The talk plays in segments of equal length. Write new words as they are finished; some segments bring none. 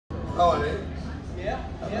Oh, it is?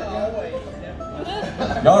 always.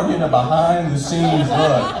 Y'all are getting a behind-the-scenes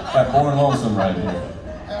look at Born Lonesome right here.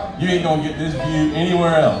 You ain't gonna get this view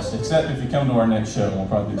anywhere else, except if you come to our next show. We'll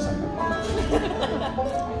probably do something. Okay.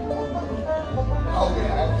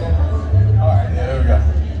 All right, yeah, there we go.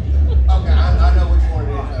 Okay, I know which one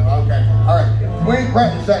it is. Okay. All right. We ain't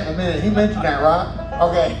practice that in a minute. He mentioned that, right?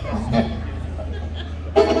 Okay.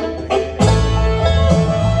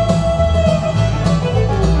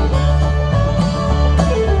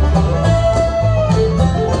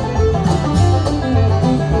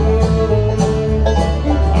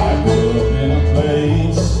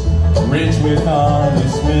 With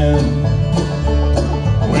honest men,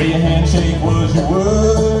 where your handshake was your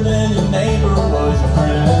word and your neighbor was your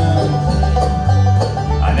friend.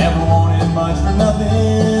 I never wanted much for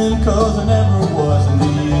nothing, cause I never was in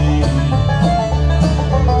need.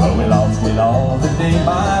 But we lost it all the day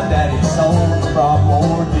my daddy sold the crop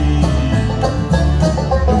more deed.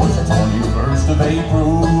 It was the 21st of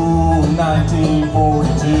April,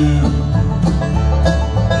 1942.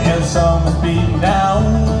 Yeah, the sun was beating down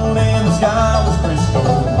and the sky was crystal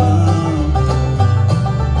blue.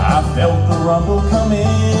 I felt the rumble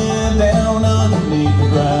coming down underneath the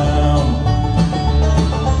ground.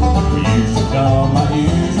 We used to come, I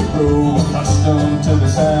used to grow accustomed to the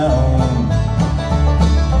sound.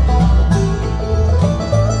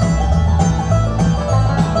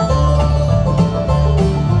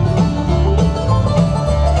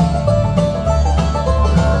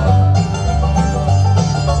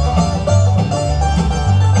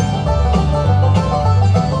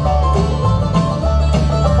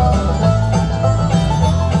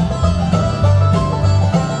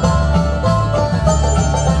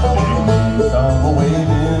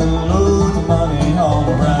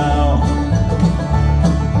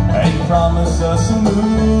 Promise us a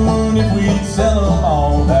moon if we'd sell them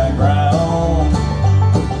all that ground.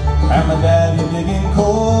 And my daddy digging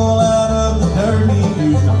coal out of the dirt he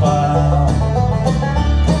used to plow.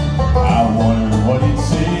 I wonder what he'd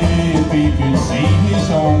say if he could see his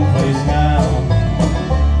own place now.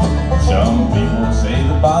 Some people say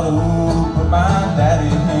the bottle put my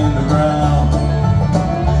daddy in the ground.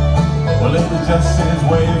 Well, it was just his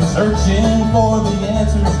way of searching for the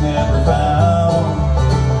answers never found.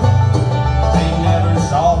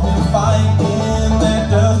 Saw him fighting that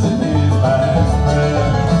dust in his last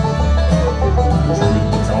breath. Truth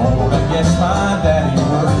be told, I guess my daddy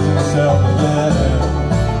worked himself to death.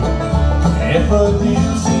 If a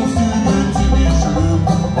deal seems too good to be true,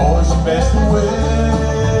 boys, you best beware,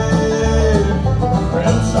 or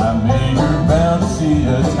else I may you're bound to see a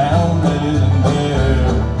town that isn't there.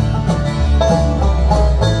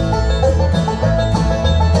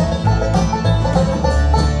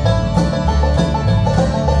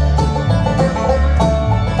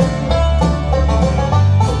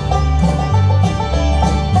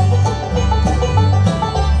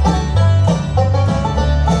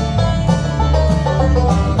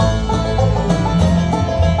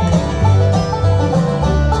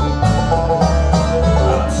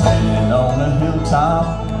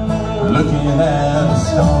 Looking at a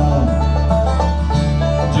stone,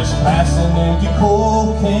 just past an empty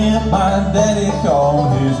coal camp my daddy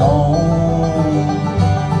called his home.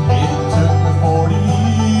 It took me 40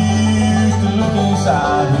 years to look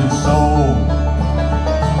inside his soul.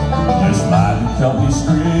 Just like the company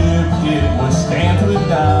script, it was stamped with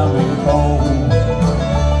diamond coal.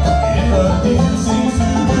 If a deal seems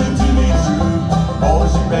too good to be true,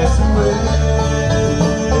 boys, you best beware.